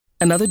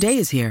Another day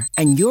is here,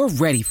 and you're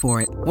ready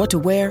for it. What to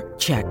wear?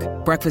 Check.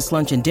 Breakfast,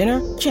 lunch, and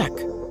dinner? Check.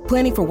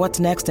 Planning for what's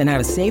next and how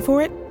to save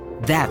for it?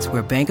 That's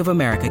where Bank of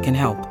America can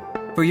help.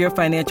 For your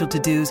financial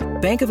to-dos,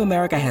 Bank of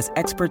America has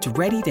experts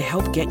ready to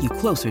help get you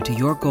closer to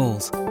your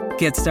goals.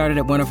 Get started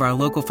at one of our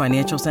local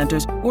financial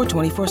centers or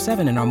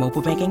 24/7 in our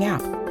mobile banking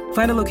app.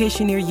 Find a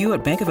location near you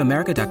at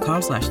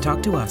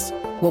bankofamerica.com/talktous.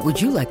 What would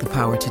you like the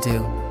power to do?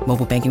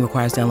 Mobile banking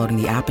requires downloading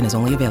the app and is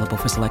only available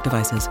for select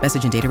devices.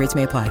 Message and data rates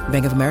may apply.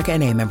 Bank of America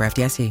N.A., member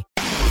FDIC.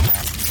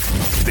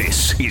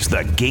 This is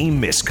the Game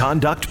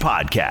Misconduct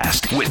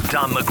Podcast with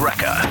Don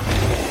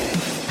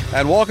LaGreca.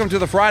 And welcome to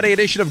the Friday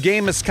edition of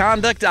Game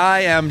Misconduct.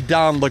 I am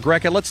Don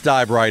LaGreca. Let's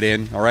dive right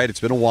in. All right,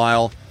 it's been a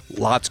while.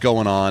 Lots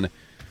going on.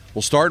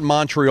 We'll start in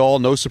Montreal.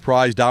 No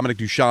surprise, Dominic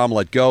Ducharme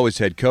let go as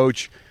head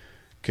coach.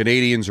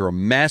 Canadians are a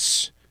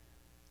mess,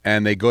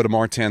 and they go to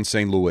Martin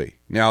St. Louis.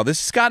 Now,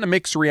 this has gotten a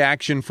mixed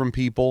reaction from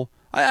people.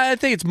 I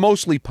think it's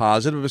mostly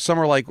positive, but some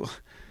are like,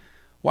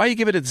 why you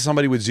give it to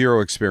somebody with zero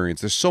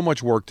experience? There's so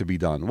much work to be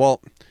done.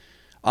 Well,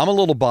 I'm a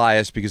little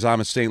biased because I'm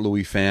a St.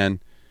 Louis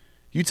fan.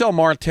 You tell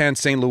Martin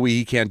St. Louis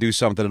he can't do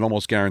something, it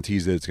almost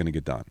guarantees that it's going to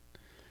get done.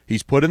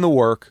 He's put in the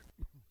work.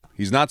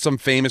 He's not some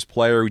famous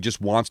player who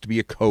just wants to be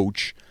a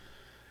coach.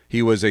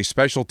 He was a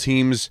special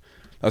teams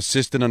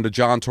assistant under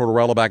John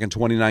Tortorella back in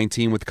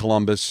 2019 with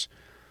Columbus.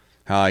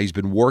 He's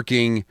been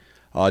working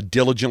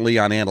diligently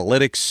on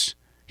analytics.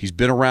 He's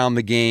been around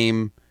the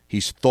game.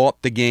 He's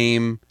thought the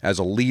game as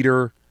a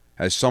leader,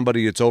 as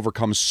somebody that's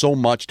overcome so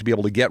much to be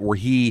able to get where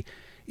he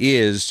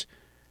is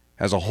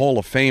as a Hall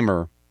of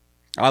Famer.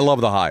 I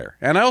love the hire.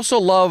 And I also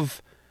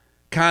love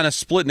kind of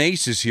splitting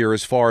aces here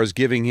as far as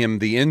giving him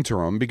the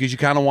interim because you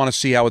kind of want to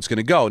see how it's going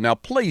to go. Now,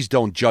 please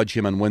don't judge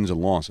him on wins and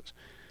losses.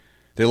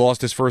 They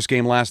lost his first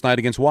game last night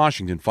against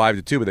Washington,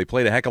 5-2, but they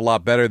played a heck of a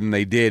lot better than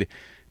they did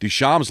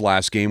Ducharme's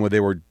last game where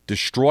they were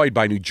destroyed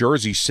by New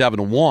Jersey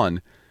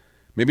 7-1.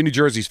 Maybe New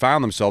Jersey's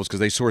found themselves because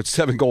they scored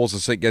 7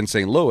 goals against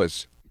St.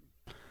 Louis.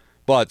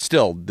 But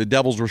still, the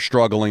Devils were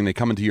struggling. They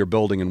come into your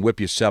building and whip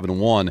you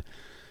 7-1.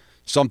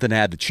 Something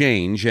had to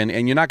change, and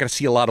you're not going to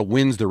see a lot of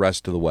wins the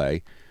rest of the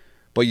way.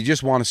 But you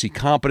just want to see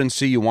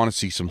competency. You want to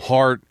see some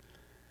heart.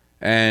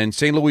 And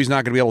St. Louis is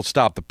not going to be able to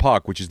stop the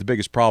puck, which is the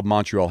biggest problem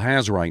Montreal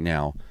has right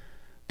now.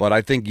 But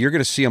I think you're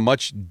going to see a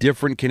much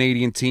different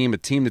Canadian team, a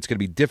team that's going to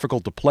be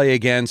difficult to play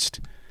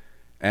against.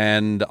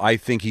 And I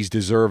think he's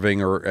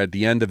deserving, or at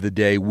the end of the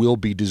day, will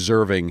be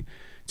deserving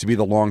to be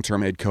the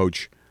long-term head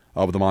coach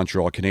of the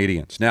Montreal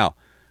Canadiens. Now,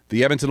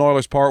 the Edmonton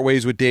Oilers part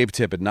ways with Dave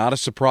Tippett. Not a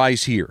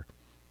surprise here,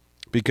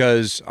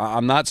 because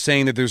I'm not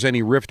saying that there's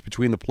any rift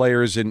between the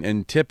players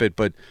and Tippett,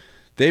 but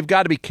they've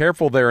got to be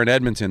careful there in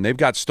Edmonton. They've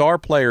got star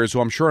players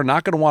who I'm sure are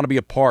not going to want to be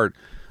a part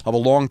of a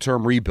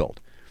long-term rebuild.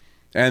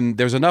 And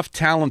there's enough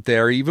talent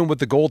there, even with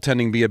the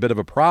goaltending be a bit of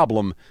a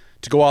problem,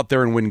 to go out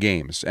there and win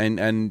games.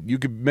 And you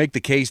could make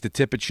the case that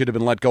Tippett should have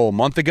been let go a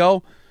month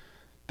ago.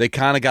 They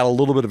kind of got a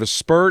little bit of a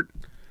spurt,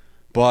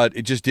 but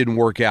it just didn't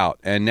work out.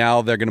 And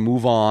now they're going to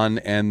move on,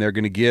 and they're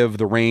going to give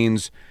the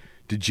reins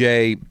to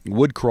Jay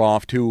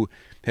Woodcroft, who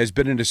has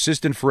been an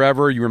assistant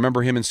forever. You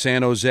remember him in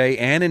San Jose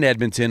and in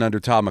Edmonton under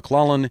Todd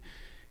McClellan.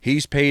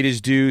 He's paid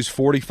his dues,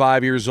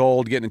 45 years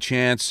old, getting a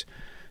chance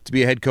to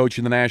be a head coach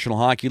in the National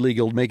Hockey League.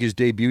 He'll make his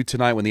debut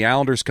tonight when the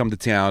Islanders come to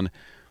town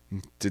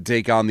to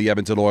take on the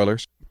Edmonton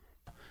Oilers.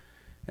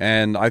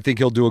 And I think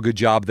he'll do a good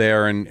job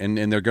there, and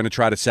they're going to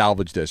try to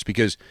salvage this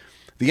because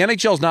the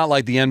NHL is not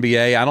like the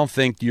NBA. I don't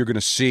think you're going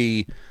to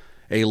see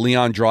a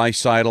Leon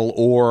Draisaitl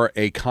or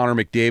a Connor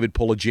McDavid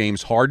pull a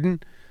James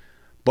Harden.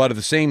 But at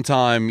the same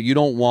time, you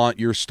don't want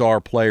your star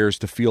players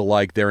to feel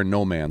like they're in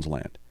no man's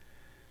land.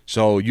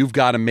 So you've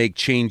got to make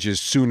changes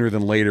sooner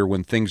than later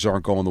when things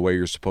aren't going the way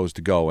you're supposed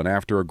to go. And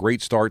after a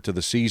great start to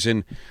the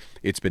season,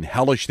 it's been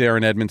hellish there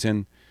in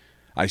Edmonton.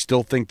 I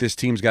still think this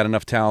team's got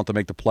enough talent to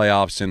make the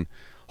playoffs, and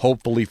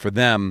hopefully for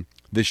them,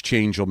 this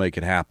change will make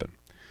it happen.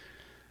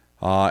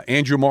 Brad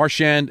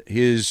Marchand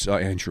is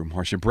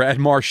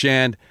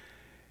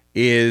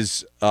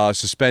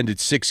suspended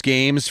 6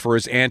 games for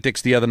his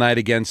antics the other night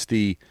against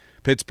the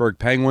Pittsburgh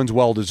Penguins.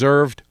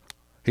 Well-deserved.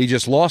 He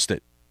just lost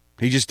it.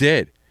 He just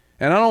did.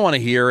 And I don't want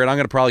to hear it. I'm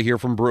going to probably hear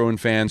from Bruin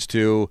fans,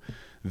 too,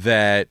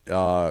 that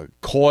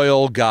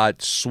Coyle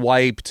got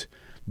swiped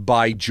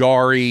by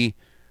Jarry.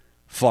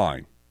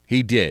 Fine.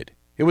 He did.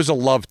 It was a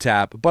love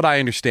tap, but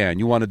I understand.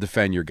 You want to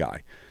defend your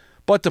guy.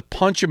 But to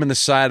punch him in the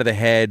side of the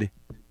head,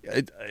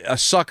 a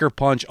sucker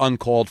punch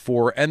uncalled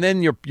for, and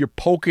then you're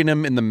poking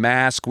him in the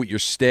mask with your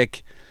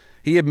stick.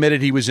 He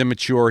admitted he was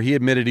immature. He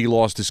admitted he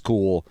lost his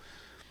cool.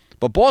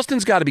 But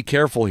Boston's got to be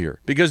careful here,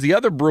 because the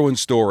other Bruin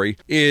story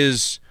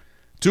is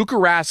Tuukka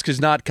Rask is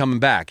not coming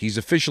back. He's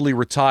officially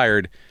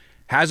retired,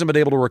 hasn't been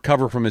able to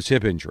recover from his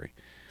hip injury.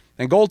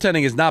 And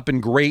goaltending has not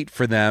been great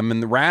for them,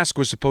 and Rask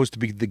was supposed to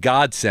be the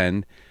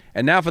godsend.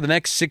 And now for the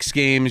next 6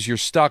 games, you're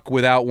stuck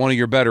without one of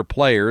your better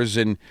players,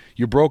 and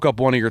you broke up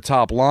one of your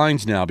top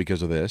lines now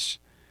because of this.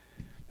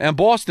 And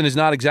Boston has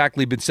not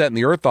exactly been setting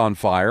the earth on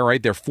fire,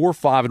 right? They're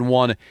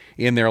 4-5-1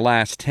 in their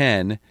last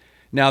 10.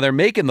 Now, they're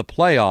making the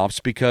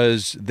playoffs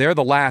because they're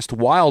the last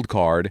wild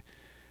card,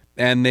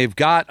 and they've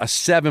got a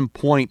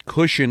 7-point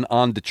cushion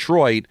on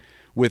Detroit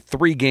with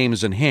 3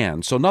 games in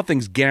hand. So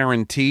nothing's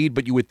guaranteed,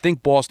 but you would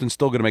think Boston's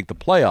still going to make the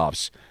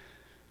playoffs.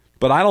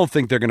 But I don't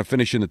think they're going to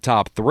finish in the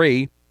top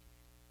 3.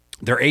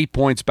 They're 8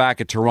 points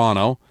back at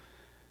Toronto,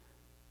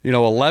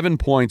 11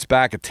 points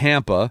back at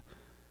Tampa.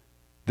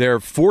 They're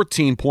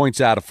 14 points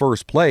out of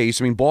first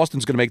place. I mean,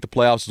 Boston's going to make the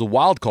playoffs as a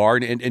wild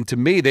card, and to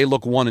me, they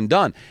look one and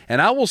done.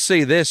 And I will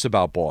say this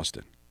about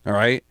Boston, all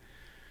right?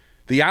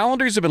 The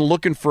Islanders have been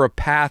looking for a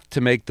path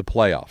to make the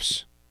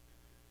playoffs.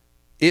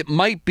 It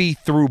might be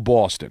through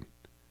Boston,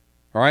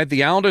 all right?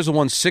 The Islanders have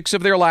won 6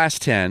 of their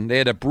last 10. They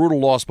had a brutal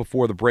loss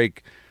before the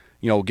break,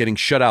 getting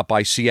shut out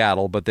by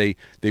Seattle, but they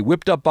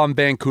whipped up on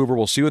Vancouver.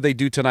 We'll see what they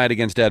do tonight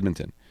against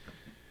Edmonton.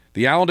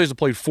 The Islanders have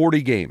played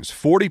 40 games,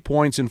 40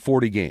 points in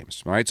 40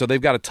 games. All right, so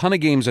they've got a ton of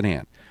games in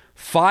hand.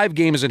 5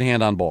 games in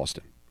hand on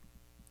Boston.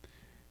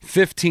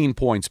 15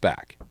 points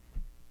back.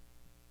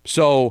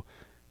 So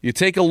you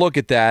take a look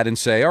at that and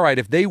say, all right,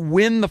 if they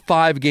win the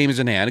 5 games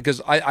in hand,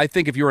 because I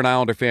think if you're an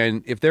Islander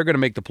fan, if they're going to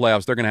make the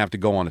playoffs, they're going to have to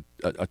go on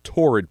a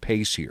torrid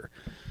pace here.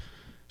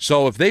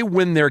 So if they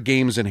win their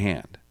games in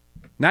hand,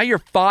 now you're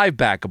 5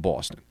 back of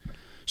Boston.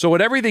 So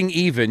with everything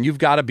even, you've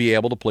got to be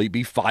able to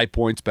be 5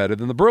 points better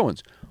than the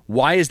Bruins.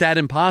 Why is that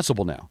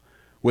impossible now?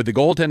 With the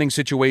goaltending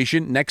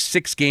situation, next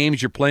 6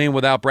 games you're playing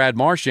without Brad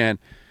Marchand.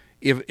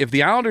 If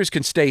the Islanders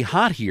can stay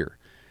hot here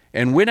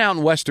and win out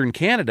in Western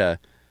Canada,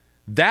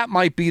 that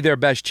might be their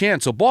best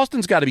chance. So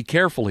Boston's got to be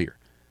careful here.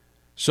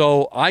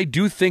 So I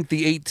do think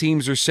the 8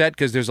 teams are set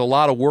because there's a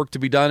lot of work to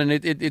be done, and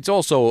it's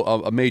also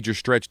a major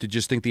stretch to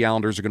just think the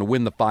Islanders are going to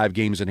win the 5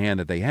 games in hand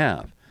that they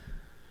have.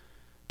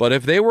 But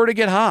if they were to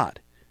get hot,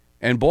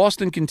 and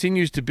Boston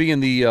continues to be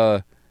in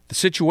the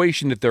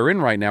situation that they're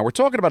in right now, we're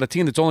talking about a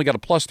team that's only got a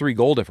 +3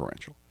 goal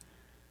differential.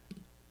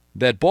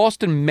 That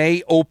Boston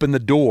may open the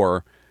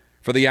door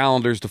for the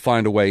Islanders to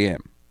find a way in.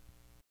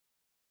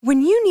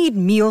 When you need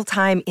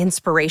mealtime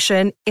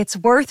inspiration, it's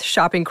worth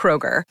shopping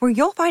Kroger, where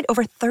you'll find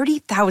over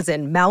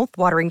 30,000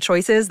 mouth-watering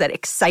choices that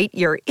excite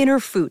your inner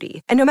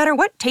foodie. And no matter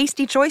what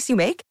tasty choice you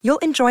make, you'll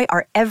enjoy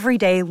our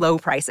everyday low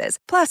prices,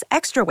 plus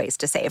extra ways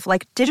to save,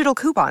 like digital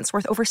coupons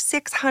worth over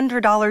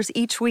 $600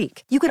 each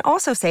week. You can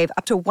also save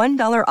up to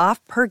 $1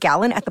 off per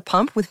gallon at the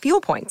pump with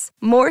fuel points.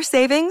 More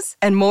savings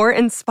and more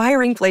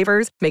inspiring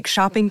flavors make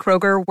shopping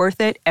Kroger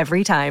worth it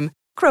every time.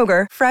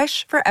 Kroger,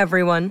 fresh for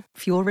everyone.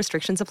 Fuel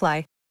restrictions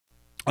apply.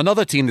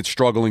 Another team that's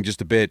struggling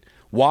just a bit,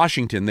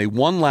 Washington. They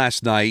won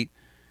last night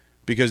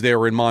because they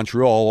were in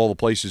Montreal, all the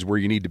places where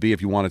you need to be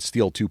if you want to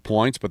steal 2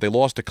 points. But they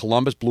lost to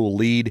Columbus, blew a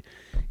lead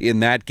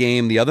in that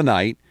game the other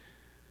night.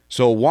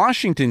 So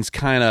Washington's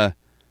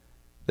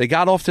they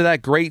got off to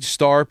that great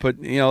start,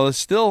 but,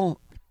 they've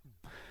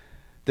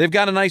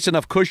got a nice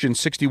enough cushion,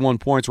 61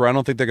 points, where I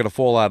don't think they're going to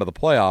fall out of the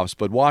playoffs.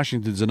 But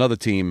Washington's another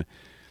team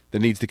that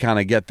needs to kind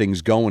of get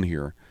things going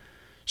here.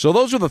 So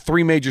those are the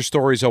 3 major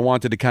stories I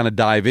wanted to kind of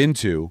dive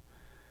into.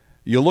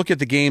 You look at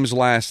the games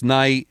last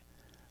night,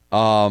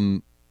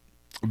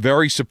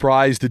 very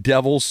surprised the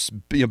Devils,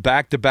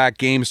 back-to-back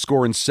games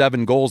scoring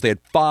 7 goals. They had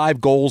 5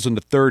 goals in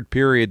the third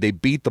period. They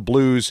beat the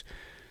Blues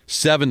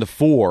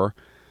 7-4.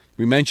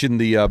 We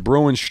mentioned the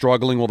Bruins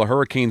struggling. Well, the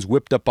Hurricanes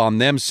whipped up on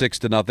them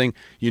 6-0.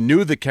 You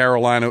knew that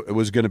Carolina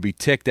was going to be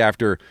ticked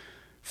after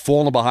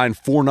falling behind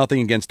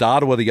 4-0 against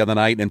Ottawa the other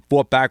night and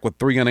fought back with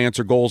 3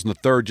 unanswered goals in the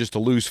third just to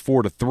lose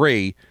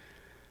 4-3.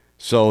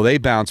 So they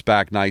bounce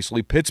back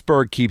nicely.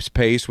 Pittsburgh keeps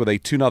pace with a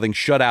 2-0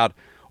 shutout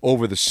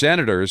over the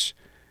Senators.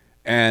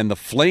 And the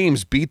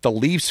Flames beat the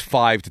Leafs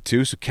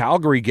 5-2. So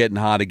Calgary getting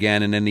hot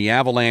again. And then the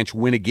Avalanche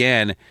win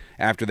again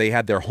after they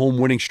had their home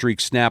winning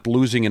streak snapped,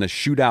 losing in a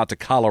shootout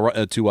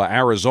to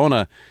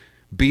Arizona.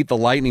 Beat the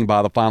Lightning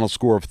by the final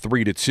score of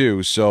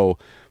 3-2. So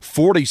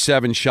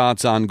 47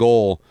 shots on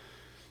goal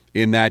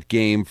in that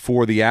game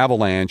for the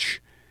Avalanche.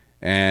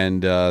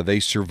 And they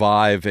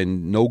survive,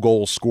 and no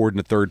goals scored in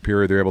the third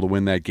period. They're able to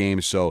win that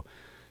game. So,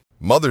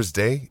 Mother's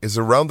Day is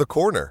around the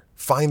corner.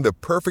 Find the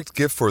perfect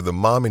gift for the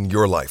mom in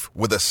your life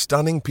with a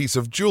stunning piece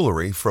of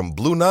jewelry from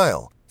Blue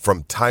Nile.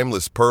 From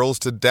timeless pearls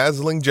to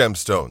dazzling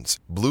gemstones,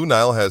 Blue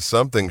Nile has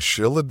something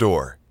she'll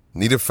adore.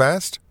 Need it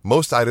fast?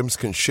 Most items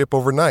can ship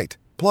overnight.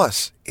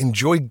 Plus,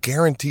 enjoy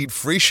guaranteed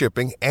free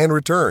shipping and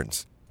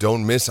returns.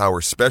 Don't miss our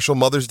special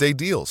Mother's Day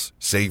deals.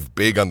 Save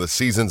big on the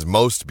season's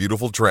most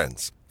beautiful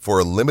trends. For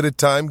a limited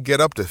time,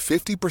 get up to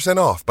 50%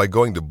 off by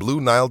going to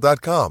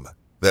BlueNile.com.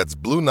 That's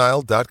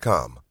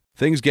BlueNile.com.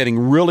 Things getting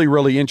really,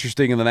 really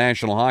interesting in the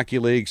National Hockey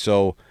League.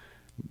 So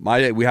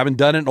we haven't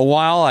done it in a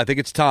while. I think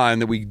it's time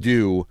that we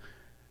do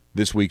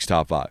this week's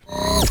Top 5.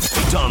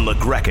 Don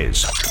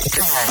LaGreca's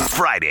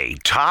Friday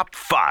Top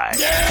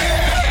 5.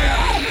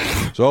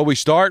 Yeah! So we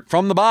start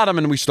from the bottom,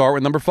 and we start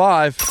with number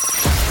 5.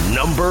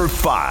 Number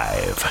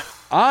 5.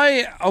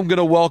 I am going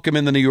to welcome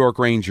in the New York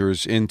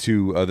Rangers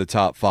into the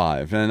top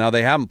 5. And now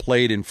they haven't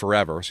played in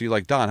forever. So you're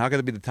like, Don, how could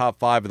it be the top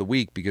 5 of the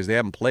week? Because they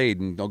haven't played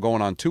and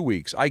going on 2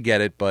 weeks. I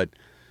get it, but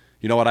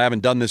you know what? I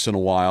haven't done this in a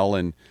while.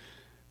 And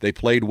They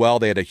played well.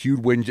 They had a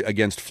huge win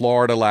against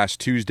Florida last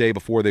Tuesday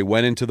before they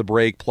went into the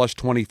break, plus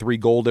 23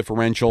 goal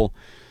differential.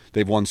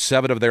 They've won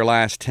 7 of their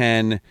last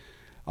 10.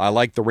 I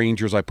like the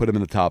Rangers. I put them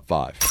in the top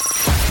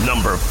 5.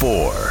 Number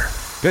 4.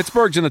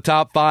 Pittsburgh's in the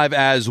top 5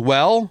 as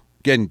well.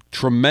 Again,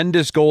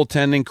 tremendous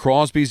goaltending.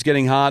 Crosby's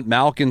getting hot.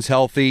 Malkin's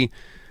healthy.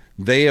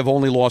 They have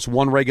only lost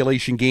 1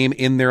 regulation game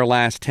in their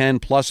last 10,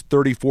 plus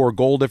 34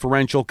 goal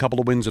differential, couple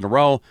of wins in a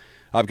row.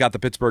 I've got the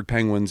Pittsburgh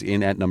Penguins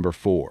in at number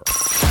 4.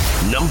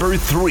 Number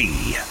 3.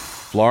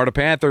 Florida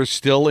Panthers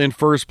still in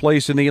first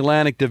place in the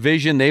Atlantic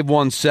Division. They've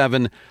won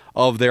 7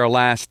 of their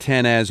last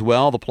 10 as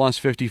well. The plus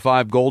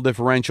 55 goal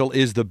differential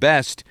is the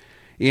best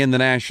in the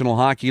National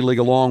Hockey League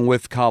along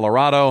with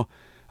Colorado.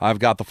 I've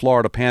got the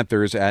Florida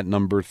Panthers at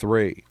number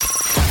 3.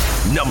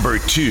 Number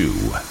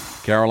 2.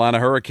 Carolina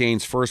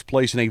Hurricanes first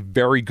place in a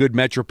very good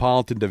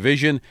Metropolitan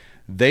Division.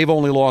 They've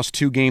only lost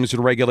 2 games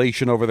in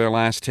regulation over their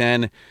last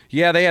 10.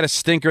 Yeah, they had a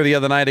stinker the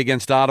other night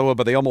against Ottawa,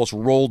 but they almost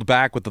rolled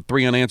back with the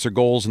 3 unanswered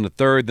goals in the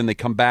third. Then they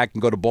come back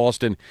and go to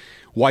Boston,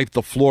 wipe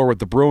the floor with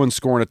the Bruins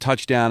scoring a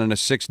touchdown and a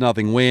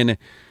 6-0 win.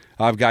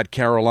 I've got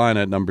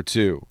Carolina at number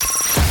 2.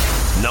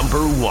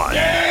 Number 1.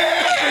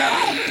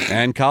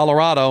 And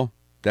Colorado.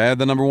 They're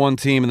the number 1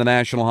 team in the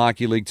National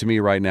Hockey League to me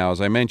right now. As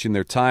I mentioned,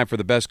 they're tied for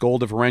the best goal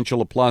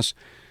differential, a plus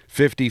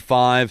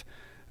 55.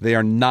 They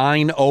are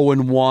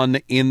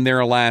 9-0-1 in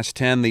their last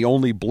 10. The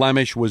only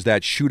blemish was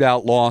that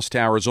shootout loss to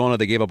Arizona.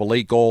 They gave up a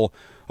late goal.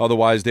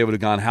 Otherwise, they would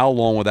have gone how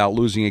long without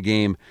losing a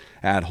game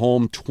at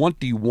home?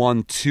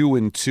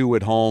 21-2-2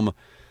 at home.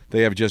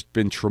 They have just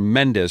been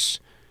tremendous.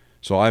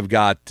 So I've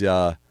got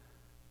the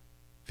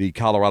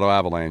Colorado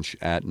Avalanche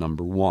at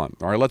number 1.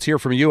 All right, let's hear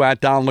from you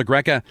at Don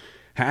LaGreca.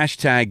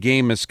 Hashtag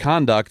game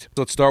misconduct.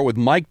 Let's start with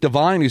Mike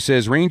Devine, who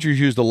says Rangers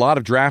used a lot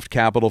of draft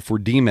capital for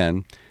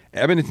D-men.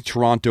 Edmonton and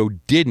Toronto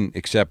didn't,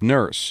 except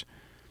Nurse.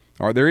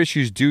 Are there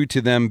issues due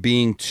to them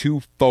being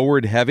too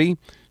forward-heavy?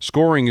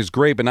 Scoring is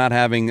great, but not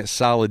having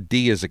solid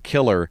D as a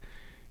killer.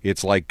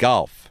 It's like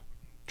golf.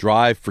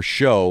 Drive for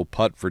show,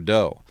 putt for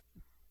dough.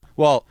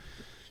 Well,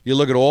 you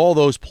look at all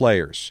those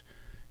players.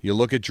 You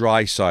look at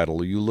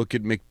Draisaitl. You look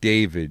at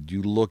McDavid.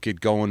 You look at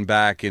going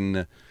back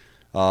in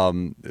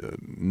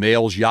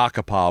Nails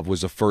Yakupov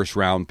was a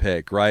first-round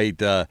pick,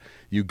 right?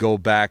 You go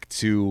back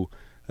to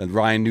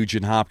Ryan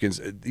Nugent-Hopkins.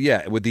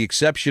 Yeah, with the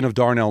exception of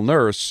Darnell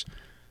Nurse,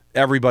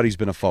 everybody's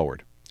been a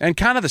forward. And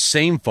kind of the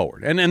same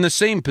forward. And in the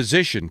same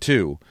position,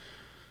 too.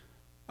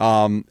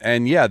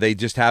 And, yeah, they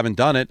just haven't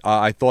done it.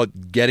 I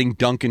thought getting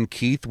Duncan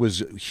Keith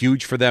was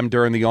huge for them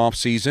during the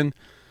offseason,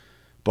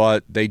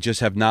 but they just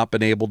have not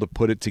been able to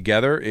put it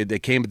together.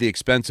 It came at the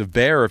expense of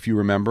Bear, if you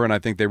remember, and I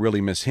think they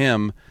really miss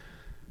him.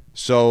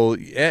 So,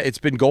 yeah, it's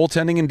been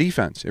goaltending and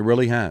defense. It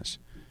really has.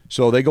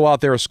 So they go out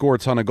there and score a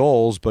ton of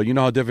goals, but you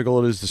know how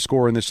difficult it is to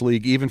score in this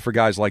league, even for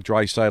guys like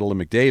Draisaitl and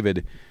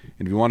McDavid.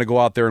 And if you want to go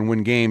out there and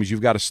win games,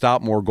 you've got to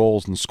stop more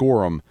goals than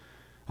score them.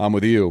 I'm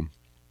with you.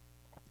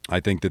 I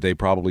think that they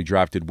probably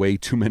drafted way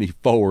too many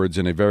forwards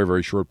in a very,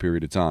 very short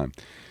period of time.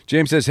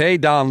 James says, hey,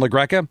 Don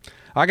LaGreca,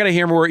 I got to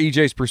hear more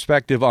EJ's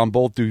perspective on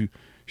both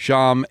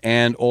Duchamp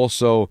and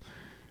also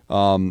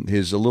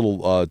his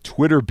little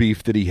Twitter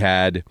beef that he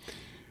had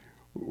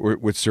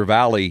with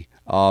Cervalli.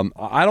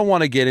 I don't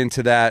want to get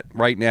into that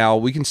right now.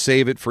 We can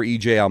save it for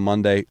EJ on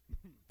Monday.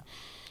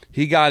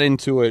 He got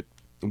into it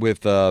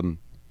with a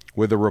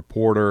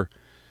reporter.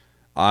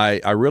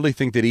 I really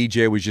think that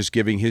EJ was just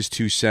giving his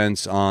 2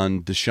 cents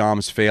on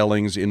Duchamp's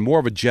failings in more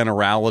of a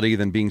generality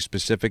than being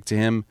specific to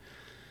him.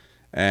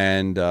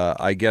 And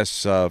I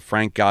guess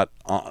Frank got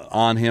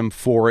on him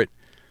for it,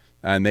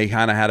 and they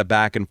kind of had a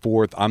back and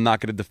forth. I'm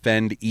not going to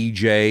defend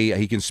EJ.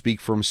 He can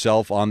speak for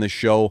himself on this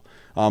show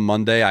on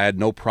Monday. I had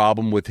no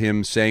problem with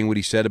him saying what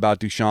he said about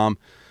Duchamp.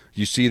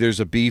 You see there's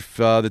a beef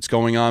that's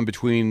going on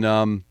between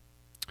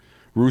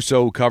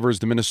Russo, who covers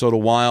the Minnesota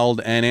Wild,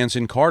 and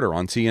Anson Carter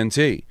on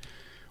TNT,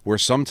 where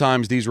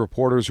sometimes these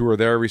reporters who are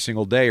there every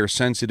single day are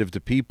sensitive to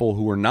people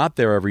who are not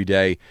there every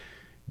day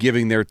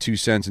giving their 2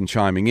 cents and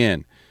chiming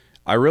in.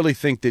 I really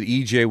think that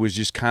EJ was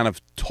just kind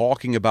of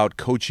talking about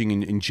coaching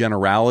in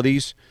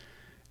generalities,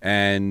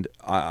 and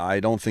I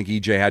don't think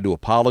EJ had to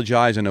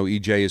apologize. I know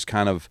EJ has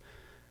kind of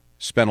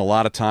spent a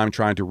lot of time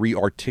trying to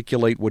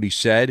re-articulate what he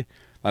said.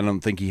 I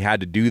don't think he had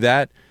to do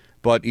that,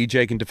 but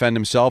EJ can defend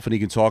himself, and he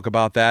can talk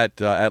about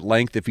that at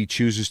length if he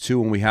chooses to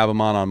when we have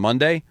him on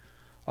Monday.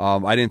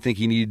 I didn't think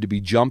he needed to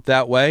be jumped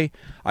that way.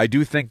 I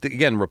do think that,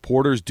 again,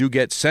 reporters do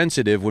get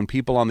sensitive when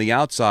people on the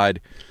outside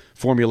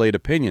formulate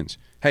opinions.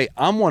 Hey,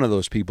 I'm one of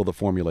those people that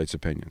formulates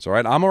opinions, all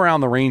right? I'm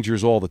around the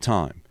Rangers all the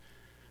time.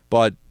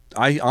 But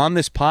on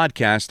this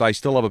podcast, I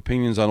still have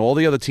opinions on all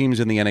the other teams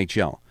in the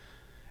NHL.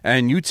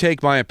 And you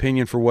take my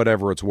opinion for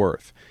whatever it's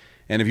worth.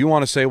 And if you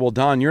want to say, well,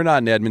 Don, you're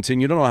not in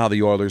Edmonton, you don't know how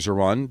the Oilers are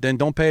run, then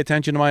don't pay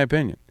attention to my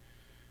opinion.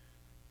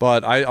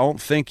 But I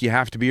don't think you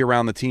have to be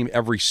around the team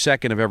every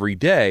second of every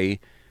day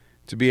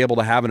to be able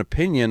to have an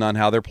opinion on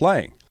how they're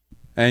playing.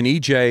 And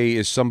EJ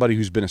is somebody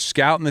who's been a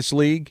scout in this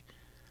league.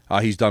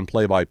 He's done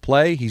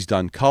play-by-play. He's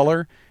done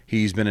color.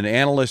 He's been an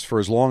analyst for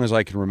as long as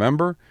I can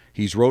remember.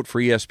 He's wrote for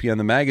ESPN,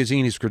 the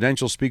magazine. His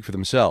credentials speak for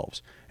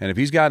themselves. And if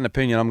he's got an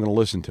opinion, I'm going to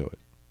listen to it.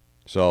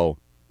 So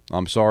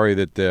I'm sorry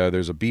that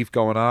there's a beef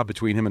going on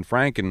between him and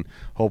Frank, and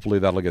hopefully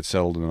that'll get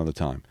settled another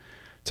time.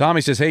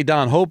 Tommy says, hey,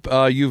 Don, hope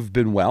you've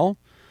been well.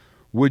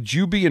 Would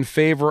you be in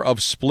favor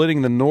of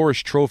splitting the Norris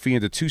Trophy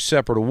into 2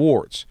 separate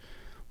awards?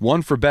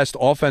 One for best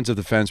offensive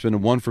defenseman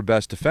and one for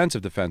best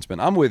defensive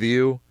defenseman. I'm with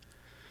you.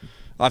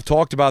 I've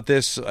talked about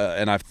this,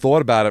 and I've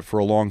thought about it for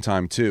a long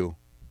time, too.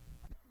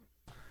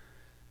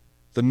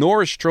 The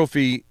Norris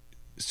Trophy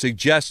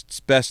suggests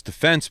best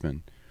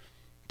defenseman,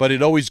 but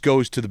it always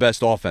goes to the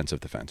best offensive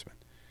defenseman.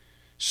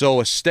 So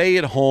a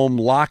stay-at-home,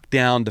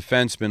 lockdown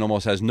defenseman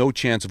almost has no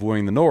chance of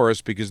winning the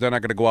Norris because they're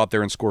not going to go out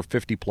there and score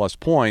 50-plus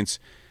points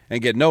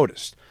and get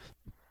noticed.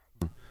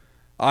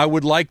 I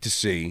would like to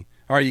see,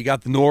 all right, you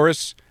got the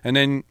Norris, and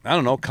then, I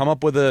don't know, come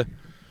up with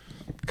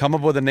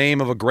a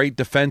name of a great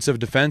defensive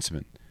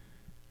defenseman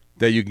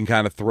that you can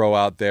kind of throw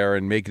out there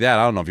and make that.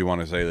 I don't know if you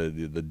want to say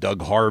the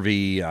Doug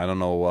Harvey. I don't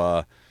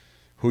know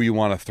who you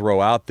want to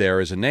throw out there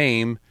as a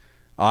name.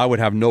 I would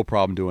have no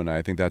problem doing that.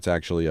 I think that's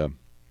actually a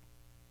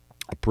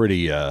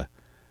pretty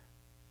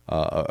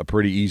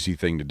easy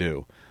thing to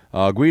do.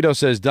 Guido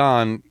says,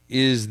 Don,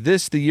 is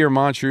this the year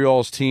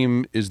Montreal's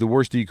team is the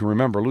worst you can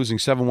remember? Losing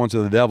 7-1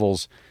 to the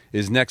Devils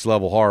is next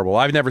level horrible.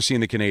 I've never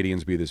seen the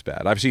Canadiens be this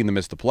bad. I've seen them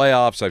miss the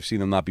playoffs. I've seen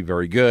them not be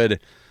very good.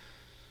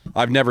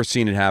 I've never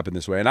seen it happen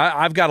this way. And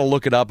I've got to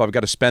look it up. I've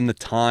got to spend the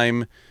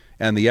time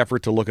and the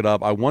effort to look it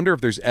up. I wonder if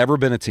there's ever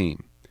been a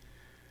team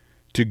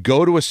to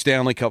go to a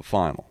Stanley Cup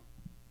final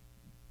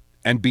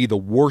and be the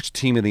worst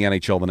team in the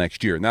NHL the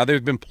next year. Now,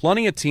 there's been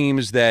plenty of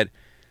teams that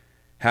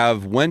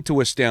have went to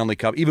a Stanley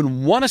Cup,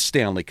 even won a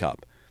Stanley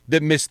Cup,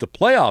 that missed the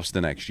playoffs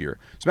the next year.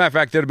 As a matter of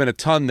fact, there have been a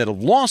ton that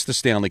have lost the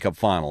Stanley Cup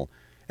final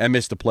and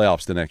missed the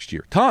playoffs the next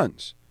year.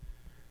 Tons.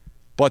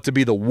 But to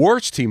be the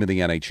worst team in the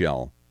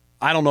NHL,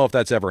 I don't know if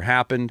that's ever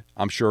happened.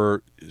 I'm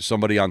sure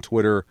somebody on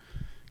Twitter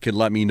can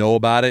let me know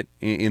about it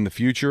in the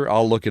future.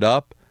 I'll look it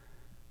up.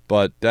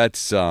 But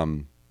that's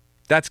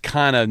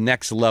kind of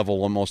next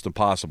level, almost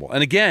impossible.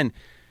 And again,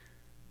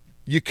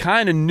 you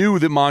kind of knew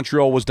that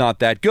Montreal was not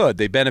that good.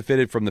 They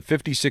benefited from the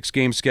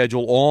 56-game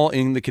schedule, all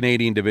in the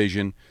Canadian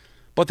division,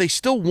 but they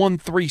still won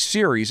 3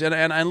 series.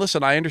 And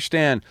listen, I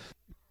understand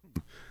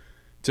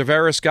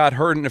Tavares got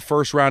hurt in the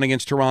first round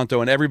against Toronto,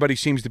 and everybody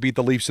seems to beat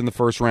the Leafs in the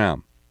first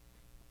round.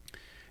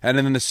 And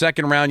then in the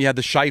second round, you had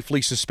the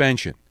Scheifele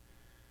suspension.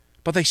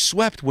 But they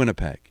swept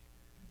Winnipeg.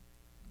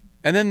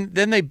 And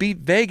then they beat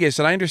Vegas,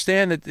 and I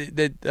understand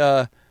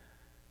that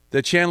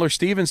Chandler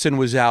Stevenson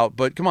was out,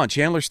 but come on,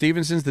 Chandler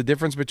Stevenson's the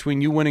difference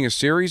between you winning a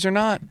series or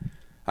not?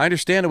 I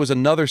understand it was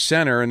another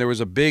center, and there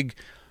was a big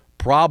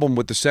problem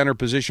with the center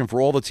position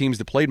for all the teams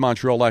that played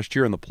Montreal last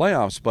year in the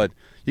playoffs, but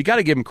you got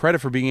to give them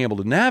credit for being able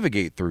to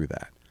navigate through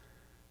that.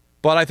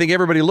 But I think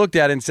everybody looked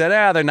at it and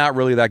said, they're not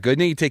really that good.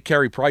 And then you take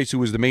Carey Price, who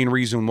was the main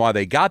reason why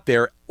they got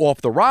there,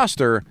 off the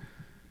roster,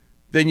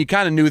 then you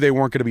kind of knew they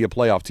weren't going to be a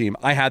playoff team.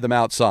 I had them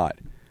outside.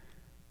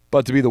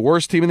 But to be the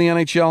worst team in the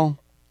NHL,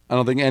 I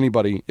don't think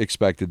anybody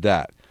expected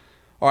that.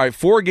 All right,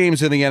 4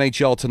 games in the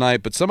NHL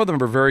tonight, but some of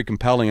them are very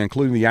compelling,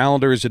 including the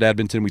Islanders at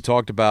Edmonton. We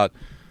talked about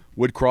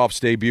Woodcroft's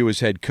debut as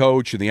head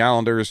coach, and the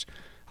Islanders,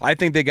 I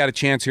think they got a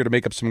chance here to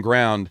make up some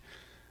ground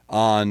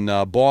on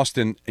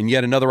Boston, and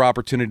yet another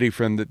opportunity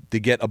for them to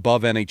get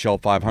above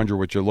NHL 500,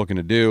 which they're looking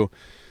to do.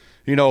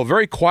 You know,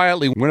 very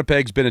quietly,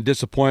 Winnipeg's been a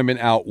disappointment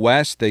out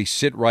west. They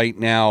sit right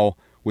now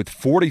with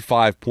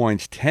 45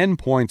 points, 10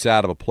 points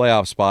out of a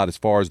playoff spot as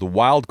far as the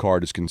wild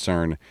card is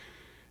concerned.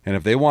 And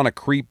if they want to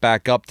creep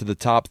back up to the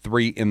top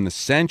 3 in the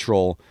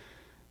Central,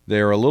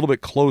 they're a little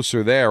bit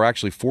closer there,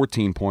 actually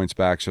 14 points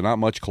back, so not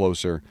much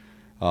closer.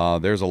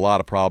 There's a lot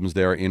of problems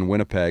there in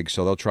Winnipeg,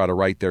 so they'll try to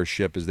right their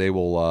ship as they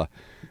will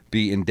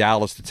be in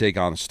Dallas to take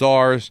on the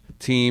Stars,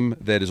 team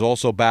that is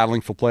also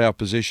battling for playoff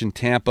position.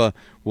 Tampa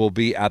will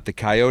be at the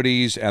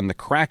Coyotes, and the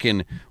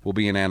Kraken will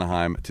be in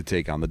Anaheim to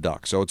take on the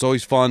Ducks. So it's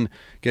always fun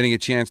getting a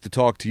chance to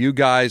talk to you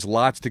guys.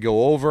 Lots to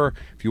go over.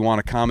 If you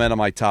want to comment on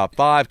my top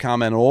 5,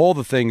 comment on all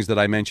the things that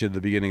I mentioned at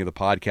the beginning of the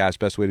podcast,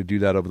 best way to do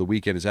that over the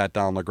weekend is at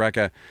Don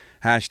LaGreca,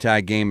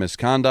 hashtag Game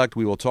Misconduct.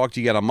 We will talk to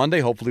you again on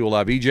Monday. Hopefully we'll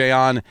have EJ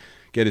on,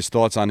 get his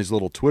thoughts on his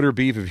little Twitter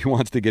beef if he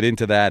wants to get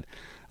into that.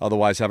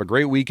 Otherwise, have a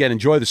great weekend.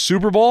 Enjoy the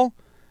Super Bowl.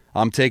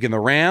 I'm taking the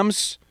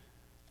Rams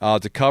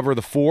to cover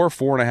the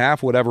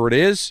 4.5, whatever it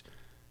is.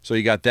 So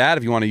you got that.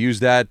 If you want to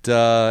use that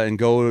and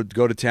go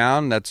to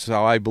town, that's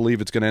how I believe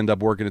it's going to end up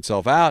working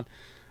itself out.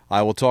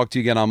 I will talk to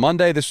you again on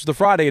Monday. This is the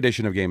Friday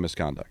edition of Game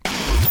Misconduct.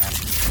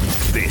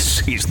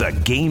 This is the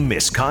Game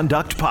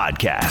Misconduct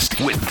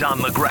Podcast with Don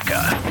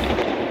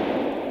LaGreca.